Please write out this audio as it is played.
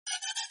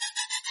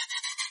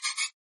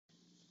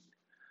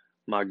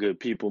My good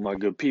people,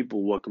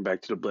 welcome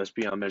back to the Blessed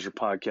Beyond Measure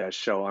podcast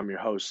show. I'm your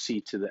host, C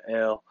to the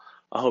L.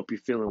 I hope you're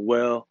feeling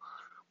well.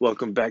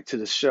 Welcome back to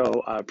the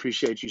show. I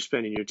appreciate you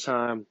spending your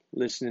time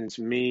listening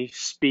to me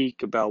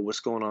speak about what's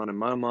going on in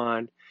my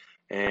mind.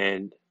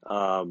 And,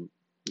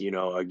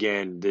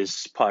 again,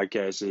 this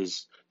podcast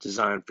is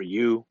designed for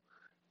you,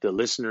 the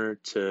listener,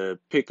 to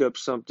pick up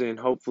something,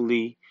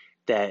 hopefully,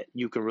 that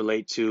you can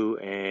relate to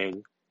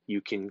and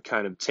you can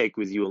kind of take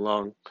with you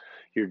along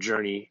your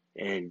journey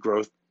and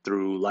growth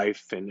through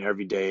life and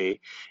every day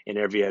and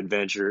every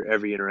adventure,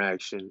 every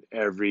interaction,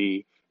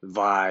 every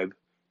vibe,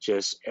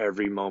 just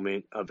every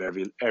moment of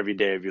every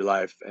day of your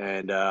life.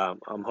 And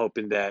I'm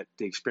hoping that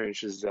the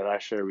experiences that I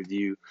share with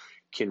you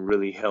can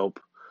really help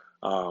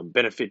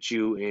benefit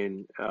you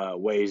in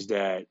ways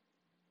that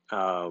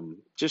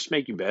just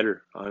make you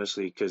better,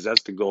 honestly, because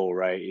that's the goal,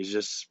 right? It's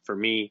just for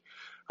me,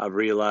 I've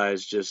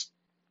realized just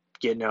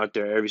getting out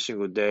there every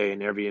single day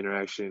and every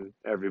interaction,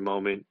 every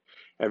moment,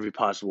 every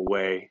possible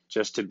way,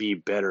 just to be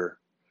better,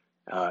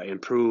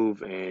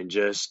 improve, and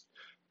just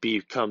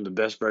become the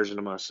best version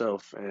of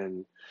myself.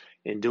 And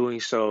in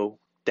doing so,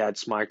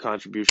 that's my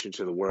contribution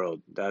to the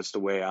world. That's the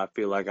way I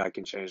feel like I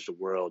can change the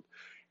world.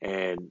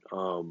 And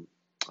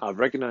I've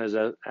recognized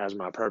that as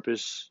my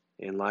purpose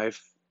in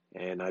life.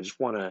 And I just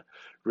want to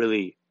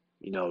really,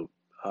 you know,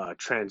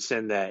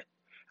 transcend that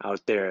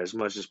out there as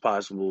much as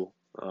possible.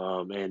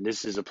 And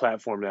this is a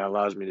platform that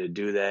allows me to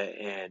do that.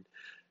 And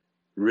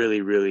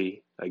really,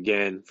 really,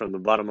 again, from the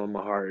bottom of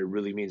my heart, it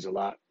really means a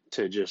lot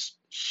to just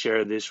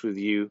share this with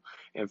you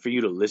and for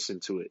you to listen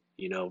to it,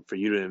 for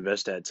you to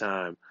invest that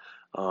time.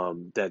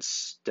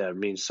 That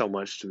means so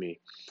much to me.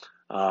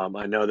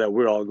 I know that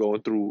we're all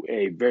going through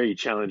a very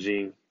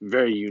challenging,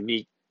 very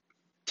unique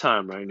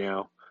time right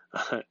now.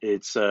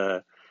 It's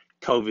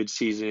COVID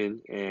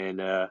season,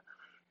 and I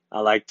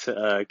like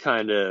to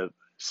kind of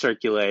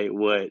circulate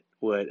what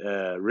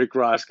Rick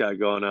Ross got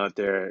going out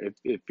there.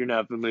 If you're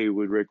not familiar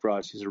with Rick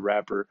Ross, he's a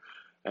rapper,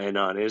 and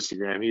on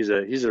Instagram,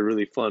 he's a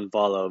really fun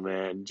follow,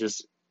 man.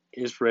 Just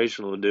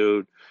inspirational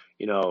dude.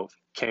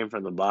 Came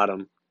from the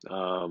bottom.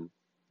 Um,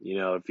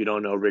 if you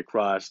don't know Rick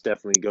Ross,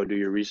 definitely go do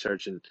your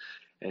research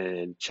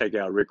and check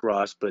out Rick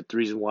Ross. But the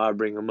reason why I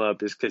bring him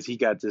up is because he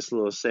got this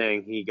little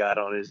saying he got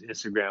on his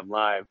Instagram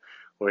live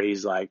where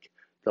he's like,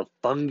 "The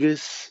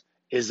fungus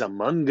is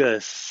among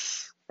us."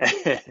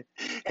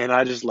 And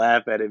I just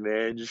laugh at it,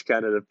 man. Just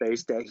kind of the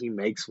face that he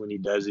makes when he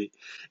does it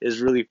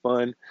is really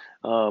fun.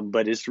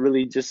 But it's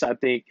really just, kind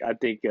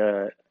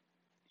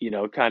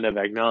of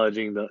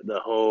acknowledging the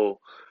whole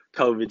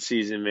COVID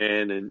season,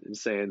 man, and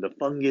saying the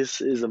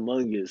fungus is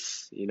among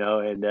us,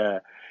 and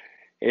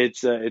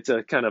it's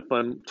a kind of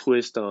fun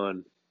twist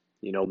on,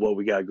 what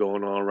we got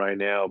going on right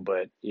now.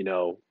 But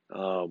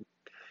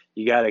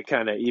you got to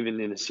kind of,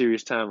 even in a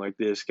serious time like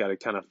this, got to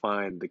kind of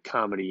find the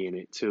comedy in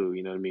it too.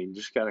 You know what I mean?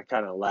 Just got to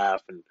kind of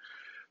laugh and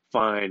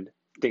find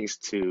things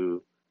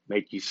to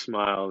make you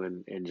smile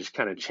and just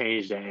kind of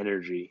change the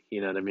energy. You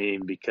know what I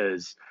mean?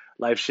 Because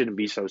life shouldn't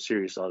be so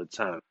serious all the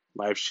time.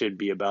 Life should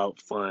be about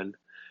fun.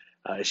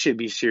 It should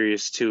be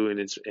serious too, and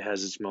it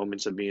has its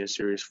moments of being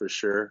serious for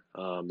sure.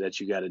 That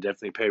you got to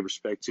definitely pay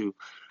respect to,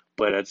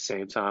 but at the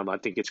same time, I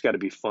think it's got to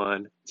be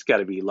fun. It's got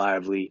to be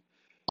lively.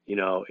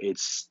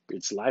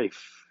 It's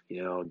life.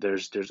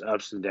 There's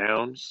ups and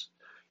downs,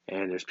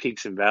 and there's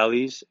peaks and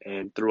valleys,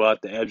 and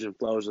throughout the ebbs and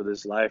flows of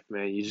this life,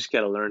 man, you just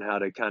got to learn how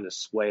to kind of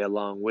sway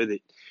along with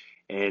it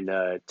and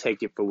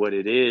take it for what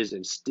it is,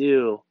 and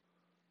still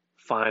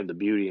find the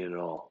beauty in it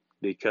all.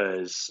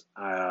 Because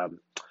I've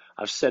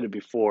said it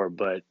before,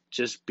 but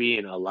just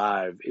being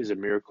alive is a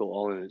miracle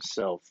all in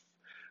itself.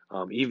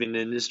 Even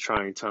in this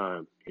trying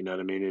time, you know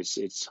what I mean?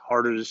 It's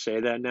harder to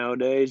say that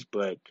nowadays,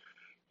 but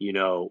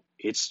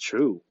it's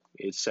true.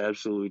 It's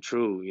absolutely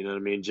true. You know what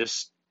I mean?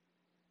 Just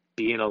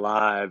being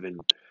alive and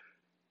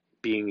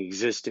being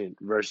existent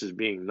versus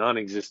being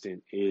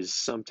non-existent is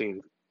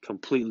something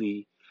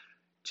completely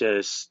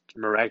just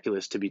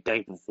miraculous to be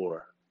thankful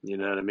for. You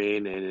know what I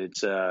mean? And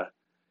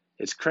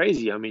it's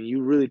crazy. I mean,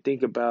 you really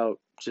think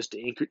about just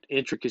the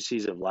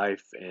intricacies of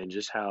life and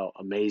just how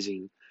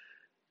amazing,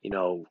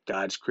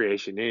 God's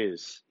creation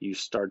is. You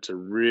start to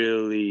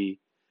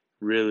really,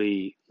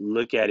 really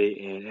look at it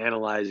and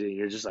analyze it, and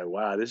you're just like,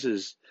 wow, this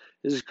is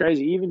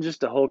crazy. Even just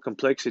the whole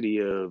complexity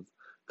of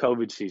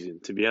COVID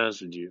season, to be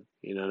honest with you.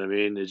 You know what I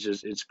mean?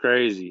 It's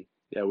crazy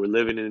that we're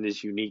living in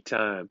this unique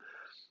time.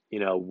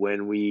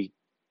 When we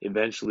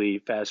eventually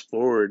fast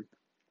forward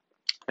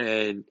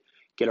and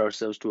get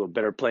ourselves to a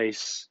better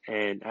place,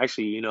 and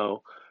actually,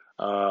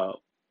 uh,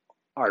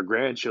 our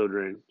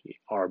grandchildren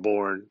are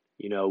born,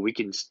 we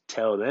can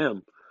tell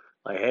them,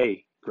 like,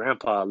 hey,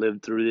 grandpa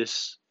lived through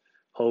this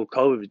whole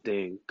COVID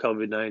thing,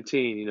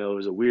 COVID-19. It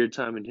was a weird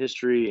time in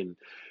history, and,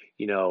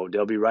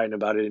 they'll be writing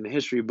about it in the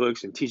history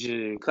books and teaching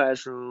it in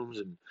classrooms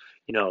and,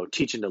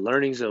 teaching the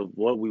learnings of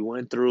what we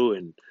went through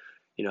and,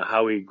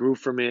 how we grew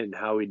from it and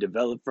how we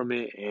developed from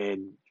it.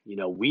 And,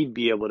 we'd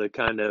be able to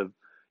kind of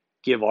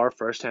give our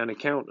firsthand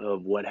account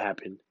of what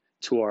happened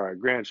to our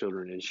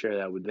grandchildren and share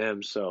that with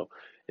them. So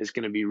it's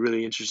going to be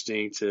really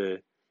interesting to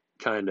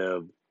kind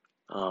of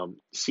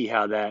see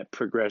how that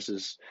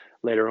progresses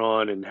later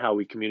on and how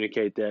we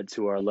communicate that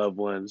to our loved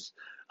ones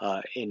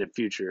in the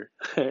future.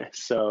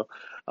 So,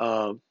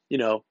 you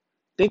know,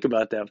 think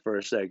about that for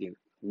a second.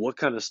 What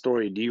kind of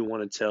story do you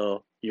want to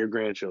tell your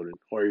grandchildren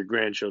or your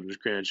grandchildren's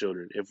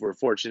grandchildren if we're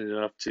fortunate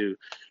enough to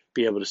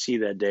be able to see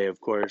that day, of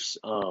course?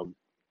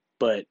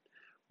 But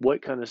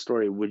what kind of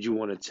story would you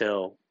want to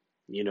tell,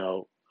 you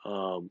know,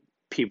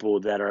 people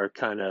that are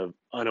kind of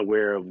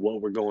unaware of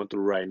what we're going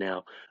through right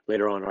now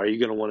later on? Are you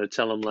going to want to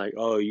tell them like,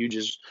 oh, you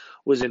just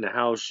was in the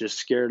house just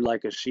scared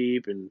like a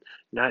sheep and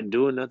not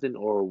doing nothing?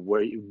 Or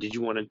did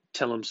you want to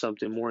tell them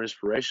something more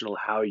inspirational,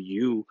 how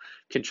you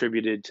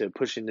contributed to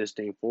pushing this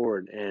thing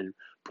forward and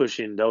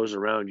pushing those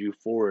around you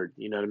forward?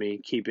 You know what I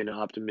mean? Keeping an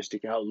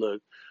optimistic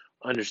outlook,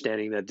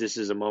 understanding that this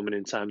is a moment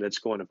in time that's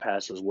going to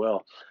pass as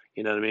well.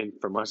 You know what I mean?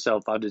 For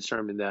myself, I've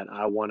determined that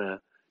I want to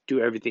do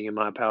everything in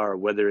my power,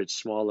 whether it's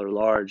small or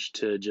large,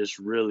 to just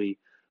really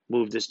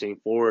move this thing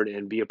forward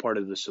and be a part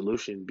of the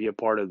solution, be a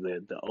part of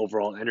the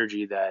overall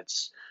energy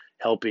that's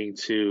helping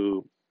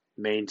to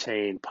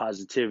maintain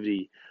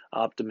positivity,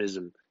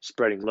 optimism,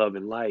 spreading love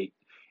and light,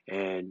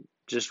 and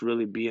just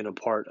really being a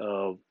part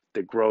of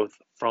the growth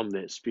from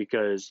this.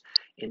 Because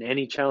in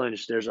any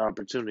challenge, there's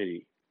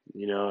opportunity,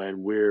 and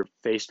we're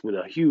faced with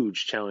a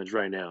huge challenge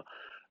right now.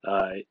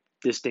 Uh,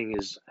 this thing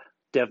is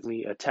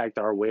definitely attacked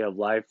our way of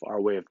life,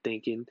 our way of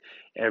thinking,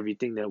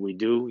 everything that we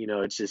do.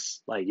 It's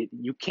just like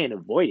you can't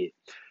avoid it.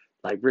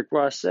 Like Rick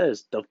Ross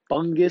says, the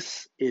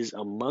fungus is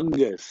among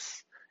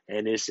us,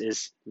 and it's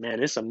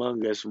man, it's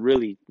among us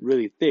really,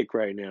 really thick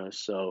right now.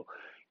 So,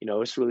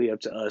 it's really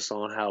up to us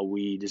on how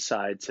we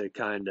decide to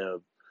kind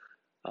of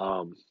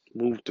um,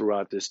 move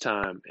throughout this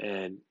time.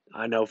 And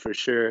I know for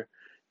sure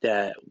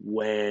that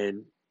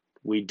when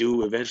we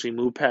do eventually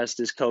move past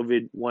this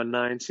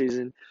COVID-19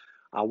 season,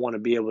 I want to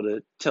be able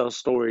to tell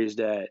stories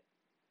that,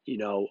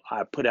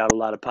 I put out a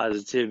lot of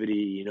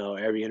positivity.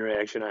 Every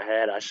interaction I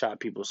had, I shot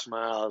people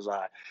smiles.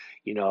 I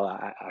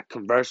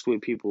conversed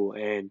with people.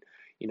 And,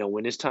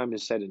 when this time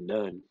is said and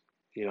done,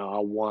 I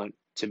want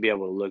to be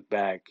able to look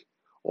back,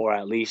 or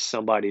at least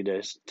somebody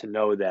to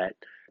know that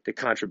the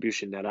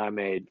contribution that I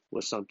made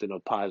was something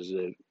of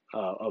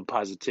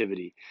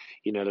positivity.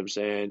 You know what I'm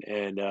saying?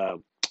 And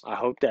I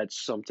hope that's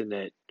something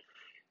that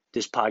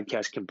this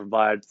podcast can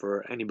provide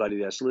for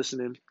anybody that's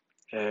listening.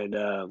 And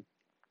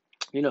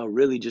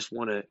really just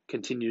want to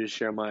continue to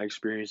share my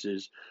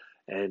experiences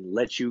and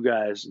let you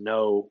guys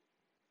know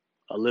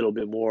a little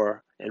bit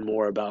more and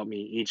more about me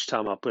each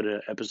time I put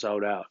an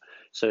episode out,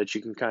 so that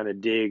you can kind of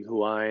dig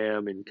who I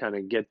am and kind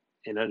of get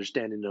an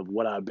understanding of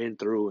what I've been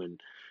through, and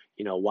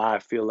why I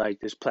feel like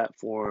this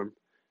platform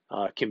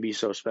can be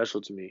so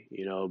special to me.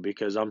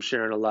 Because I'm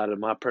sharing a lot of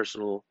my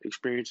personal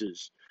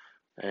experiences,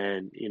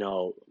 and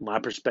my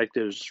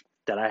perspectives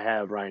that I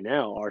have right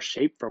now are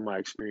shaped from my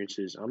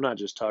experiences. I'm not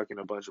just talking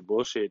a bunch of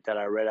bullshit that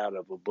I read out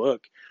of a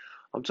book.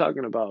 I'm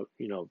talking about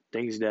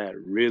things that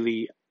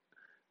really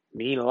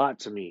mean a lot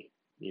to me,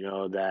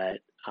 that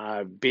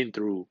I've been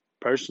through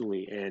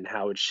personally, and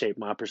how it shaped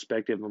my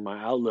perspective and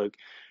my outlook.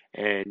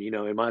 And,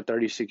 in my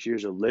 36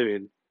 years of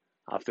living,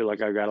 I feel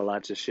like I got a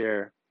lot to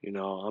share.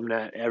 I'm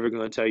not ever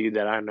going to tell you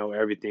that I know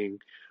everything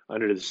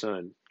under the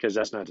sun, because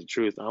that's not the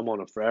truth. I'm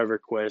on a forever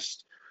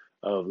quest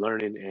of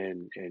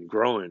learning and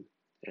growing,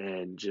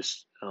 and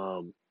just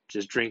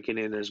drinking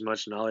in as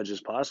much knowledge as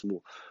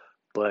possible.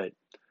 But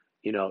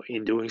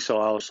in doing so,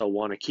 I also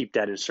want to keep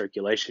that in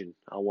circulation.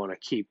 I want to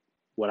keep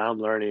what I'm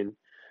learning,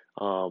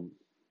 um,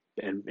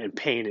 and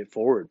paying it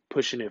forward,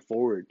 pushing it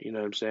forward. You know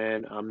what I'm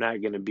saying? I'm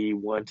not going to be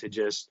one to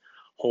just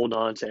hold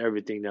on to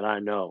everything that I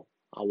know.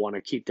 I want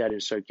to keep that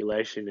in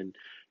circulation and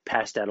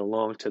pass that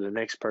along to the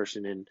next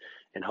person,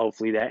 and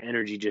hopefully that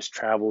energy just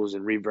travels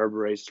and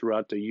reverberates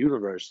throughout the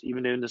universe,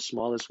 even in the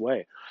smallest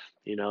way.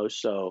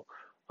 So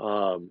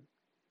um,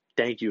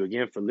 thank you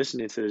again for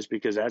listening to this,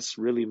 because that's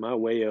really my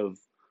way of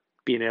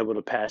being able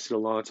to pass it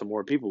along to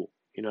more people.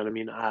 You know what I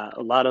mean?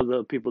 A lot of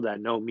the people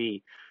that know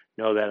me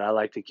know that I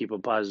like to keep a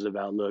positive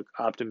outlook,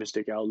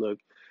 optimistic outlook,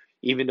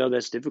 even though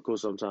that's difficult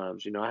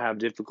sometimes. I have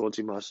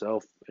difficulty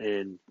myself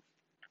in,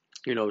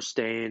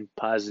 staying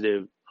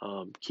positive,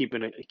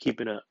 keeping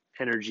a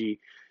energy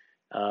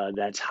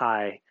that's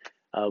high,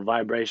 a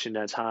vibration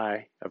that's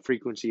high, a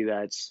frequency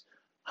that's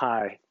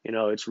high.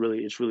 It's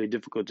really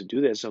difficult to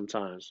do that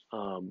sometimes.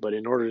 But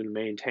in order to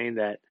maintain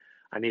that,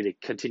 I need to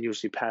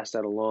continuously pass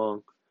that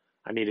along.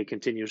 I need to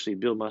continuously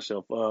build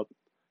myself up.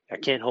 I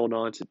can't hold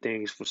on to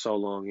things for so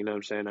long. You know what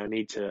I'm saying? I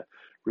need to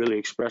really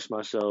express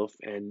myself.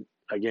 And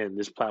again,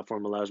 this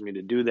platform allows me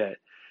to do that.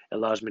 It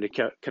allows me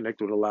to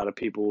connect with a lot of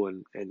people,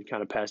 and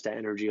kind of pass that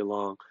energy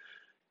along.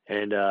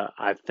 And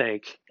I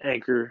thank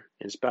Anchor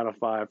and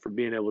Spotify for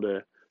being able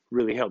to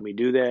really help me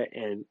do that.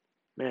 And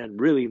man,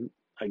 really,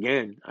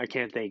 again, I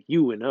can't thank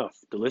you enough,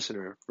 the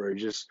listener, for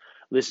just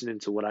listening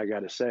to what I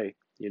got to say,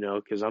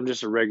 because I'm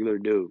just a regular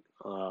dude.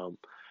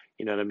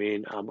 You know what I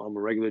mean? I'm a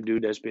regular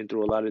dude that's been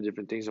through a lot of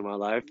different things in my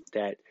life,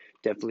 that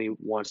definitely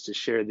wants to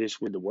share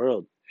this with the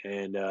world,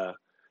 and,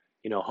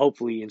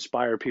 hopefully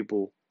inspire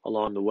people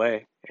along the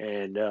way.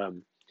 And,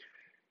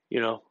 you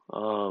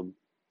know,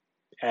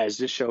 as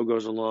this show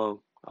goes along,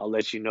 I'll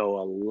let you know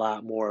a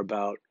lot more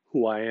about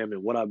who I am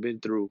and what I've been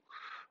through.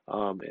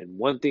 And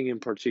one thing in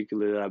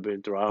particular that I've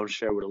been through, I don't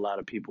share with a lot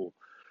of people,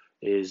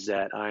 is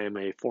that I am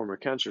a former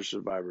cancer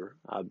survivor.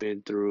 I've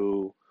been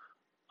through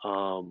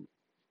um,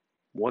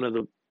 one of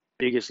the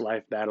biggest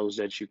life battles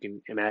that you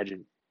can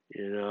imagine,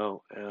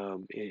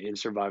 in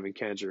surviving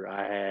cancer.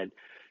 I had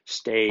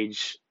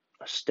stage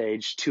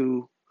stage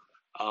two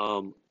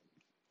um,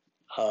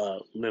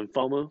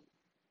 lymphoma,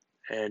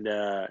 and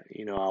I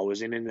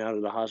was in and out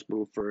of the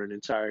hospital for an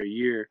entire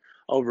year,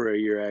 over a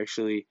year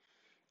actually,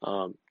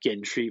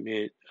 getting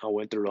treatment. I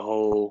went through the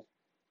whole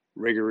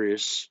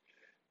rigorous,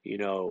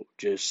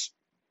 just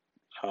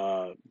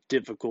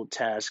difficult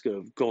task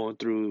of going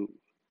through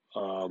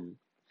um,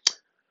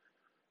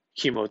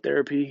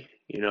 chemotherapy,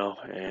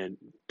 and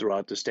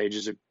throughout the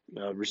stages of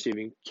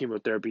receiving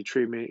chemotherapy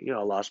treatment,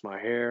 I lost my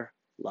hair,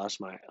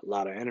 lost my a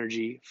lot of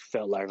energy,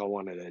 felt like I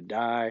wanted to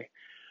die,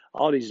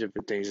 all these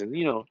different things. And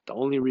the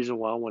only reason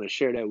why I want to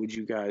share that with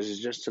you guys is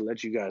just to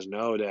let you guys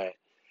know that,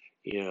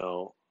 you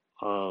know,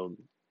 um,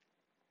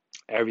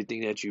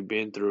 everything that you've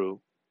been through,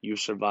 you've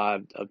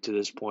survived up to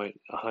this point,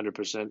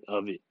 100%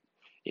 of it.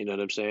 You know what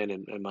I'm saying?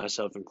 And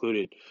myself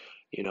included.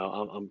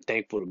 I'm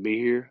thankful to be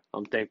here.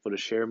 I'm thankful to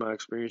share my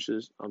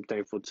experiences. I'm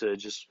thankful to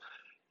just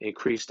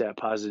increase that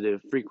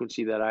positive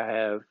frequency that I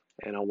have.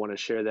 And I want to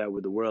share that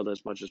with the world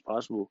as much as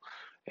possible.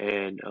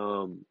 And,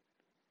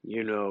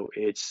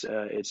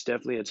 it's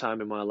definitely a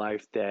time in my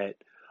life that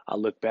I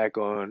look back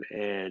on,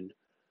 and,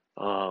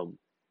 um,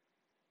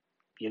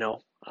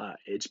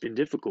 it's been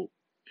difficult.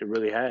 It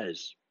really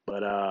has.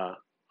 But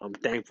I'm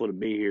thankful to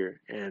be here,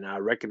 and I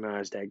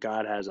recognize that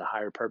God has a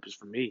higher purpose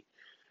for me.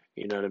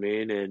 You know what I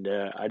mean? And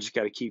I just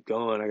got to keep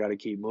going. I got to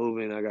keep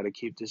moving. I got to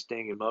keep this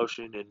thing in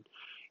motion,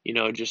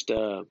 and just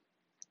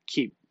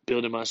keep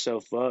building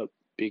myself up,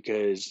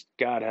 because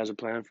God has a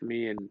plan for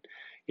me. And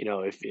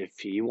if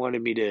He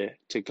wanted me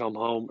to come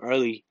home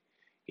early,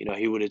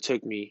 He would have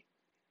took me.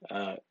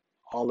 Uh,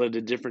 all of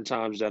the different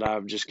times that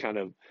I've just kind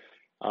of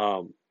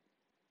um,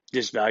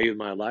 just valued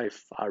my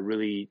life. I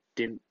really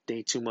didn't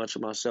think too much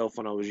of myself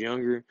when I was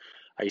younger.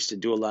 I used to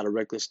do a lot of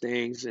reckless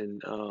things,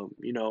 and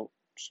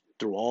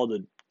through all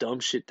the dumb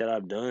shit that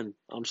I've done,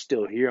 I'm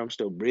still here. I'm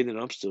still breathing.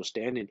 I'm still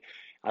standing.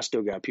 I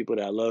still got people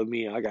that love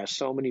me. I got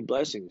so many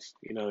blessings.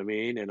 You know what I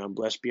mean? And I'm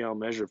blessed beyond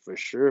measure, for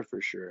sure,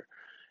 for sure.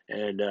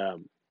 And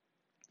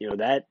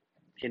that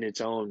in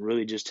its own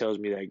really just tells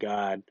me that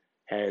God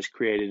has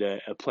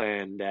created a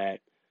plan that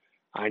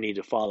I need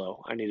to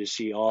follow. I need to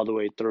see all the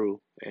way through.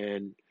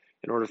 And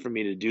in order for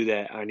me to do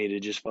that, I need to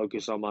just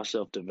focus on my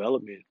self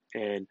development.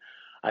 And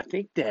I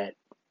think that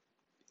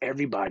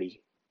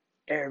everybody,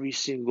 every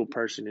single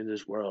person in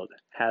this world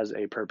has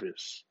a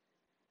purpose.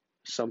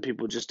 Some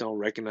people just don't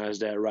recognize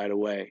that right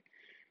away.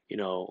 You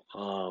know,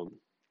 um,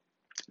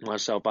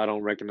 Myself, I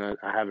haven't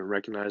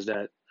recognized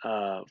that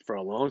for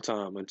a long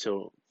time,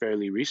 until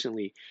fairly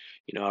recently.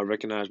 I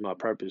recognize my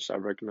purpose, I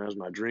recognize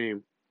my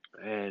dream,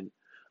 and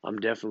I'm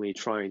definitely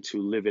trying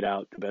to live it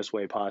out the best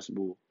way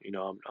possible.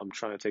 I'm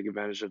trying to take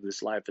advantage of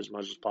this life as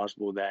much as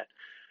possible that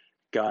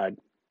God,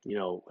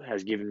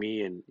 has given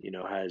me, and,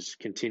 has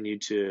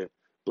continued to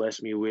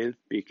bless me with,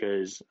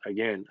 because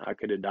again, I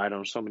could have died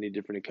on so many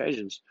different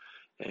occasions,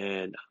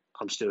 and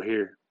I'm still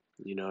here,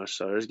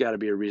 so there's got to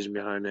be a reason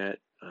behind that.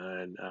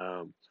 And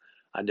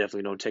I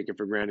definitely don't take it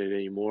for granted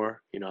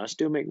anymore. I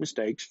still make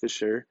mistakes for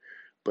sure,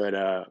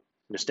 but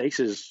mistakes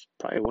is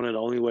probably one of the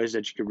only ways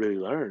that you can really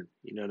learn.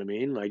 You know what I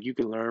mean? Like, you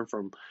can learn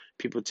from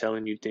people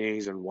telling you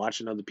things, and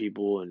watching other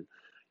people, and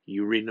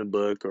you reading a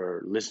book,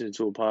 or listening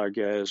to a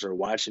podcast, or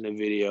watching a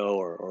video,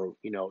 or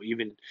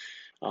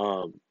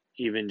um,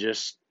 even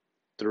just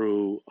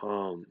through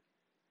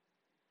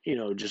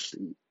just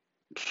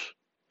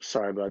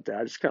sorry about that.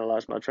 I just kind of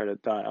lost my train of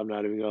thought. I'm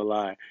not even gonna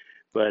lie,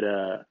 but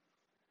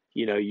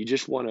you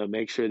just want to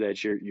make sure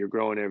that you're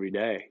growing every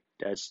day.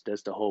 That's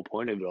the whole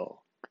point of it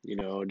all.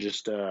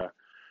 Just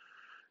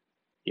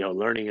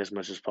learning as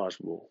much as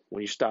possible.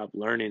 When you stop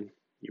learning,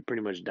 you're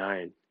pretty much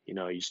dying.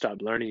 You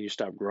stop learning, you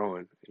stop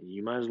growing.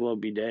 You might as well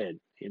be dead.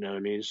 You know what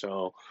I mean?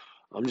 So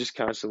I'm just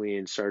constantly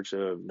in search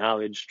of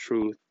knowledge,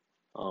 truth,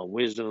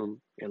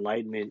 wisdom,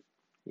 enlightenment.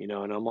 And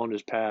I'm on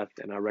this path,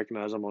 and I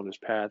recognize I'm on this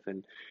path,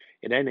 and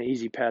it ain't an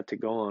easy path to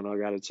go on. I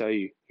got to tell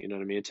you. You know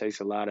what I mean? It takes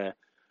a lot of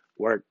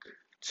work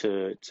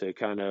to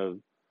kind of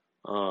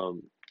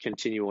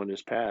continue on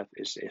this path.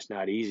 It's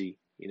not easy.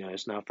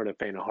 It's not for the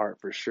faint of heart,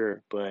 for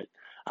sure. But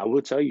I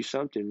will tell you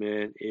something,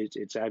 man.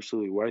 It's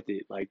absolutely worth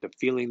it. Like, the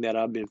feeling that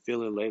I've been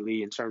feeling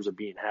lately, in terms of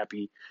being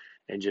happy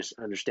and just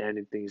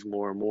understanding things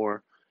more and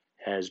more,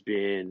 has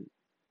been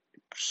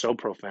so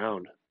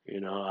profound.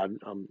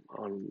 I'm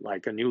on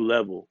like a new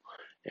level,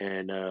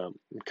 and I'm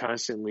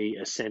constantly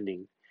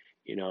ascending.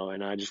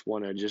 And I just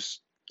want to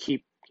just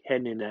keep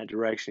heading in that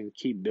direction,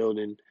 keep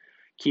building,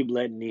 keep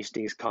letting these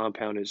things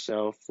compound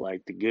itself,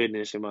 like the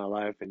goodness in my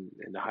life, and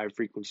the high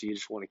frequency. I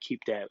just want to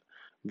keep that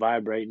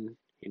vibrating,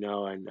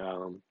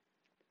 and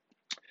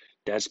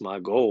that's my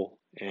goal.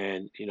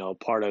 And,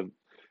 part of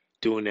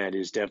doing that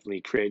is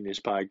definitely creating this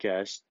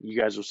podcast. You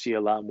guys will see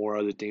a lot more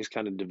other things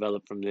kind of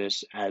develop from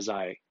this as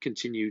I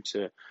continue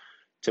to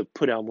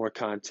put out more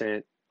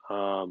content.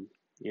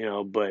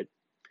 But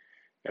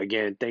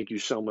again, thank you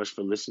so much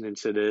for listening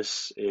to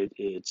this.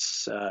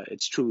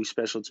 It's truly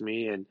special to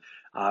me, and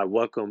I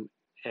welcome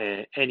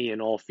any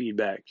and all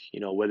feedback.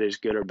 Whether it's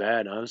good or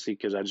bad, honestly,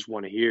 because I just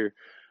want to hear,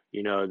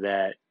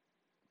 that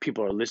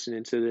people are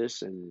listening to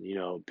this,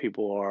 and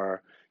people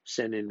are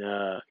sending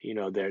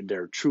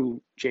their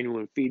true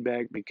genuine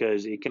feedback,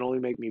 because it can only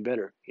make me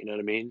better. You know what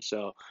I mean?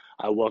 So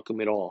I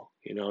welcome it all.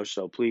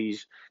 So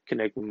please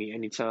connect with me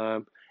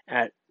anytime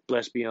at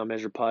Blessed Beyond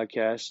Measure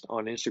Podcast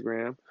on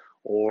Instagram,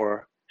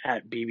 or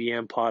at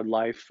BBM Pod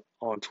Life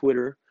on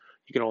Twitter.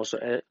 You can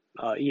also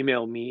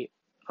email me,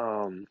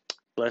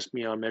 Blessed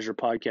Beyond Measure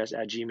Podcast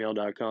at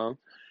gmail.com.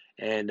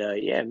 And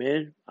yeah,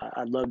 man,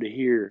 I'd love to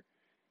hear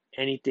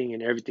anything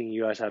and everything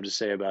you guys have to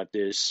say about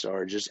this,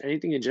 or just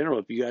anything in general.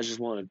 If you guys just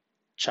want to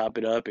chop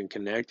it up and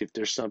connect, if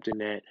there's something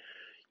that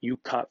you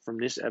caught from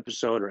this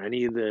episode or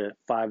any of the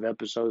 5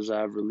 episodes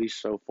I've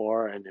released so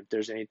far, and if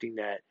there's anything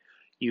that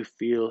you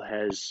feel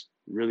has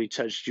really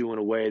touched you in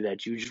a way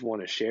that you just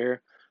want to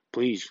share,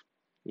 please,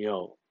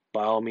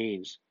 by all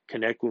means,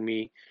 connect with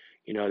me.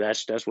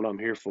 That's what I'm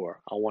here for.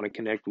 I want to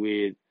connect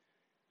with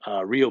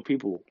real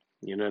people.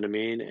 You know what I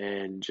mean?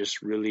 And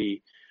just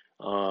really,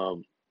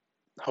 um,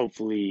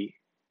 hopefully,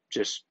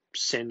 just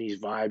send these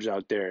vibes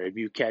out there. If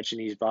you catching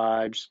these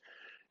vibes,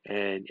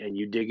 and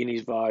you digging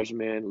these vibes,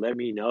 man, let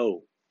me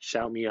know.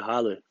 Shout me a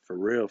holler, for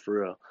real,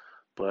 for real.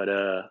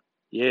 But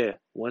yeah,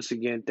 once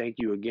again, thank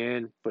you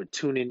again for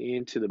tuning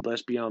in to the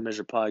Blessed Beyond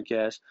Measure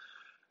podcast.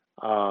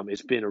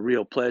 It's been a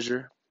real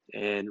pleasure,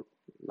 and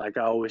like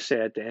I always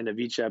say at the end of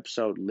each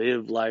episode,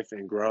 live life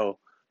and grow.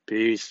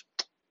 Peace.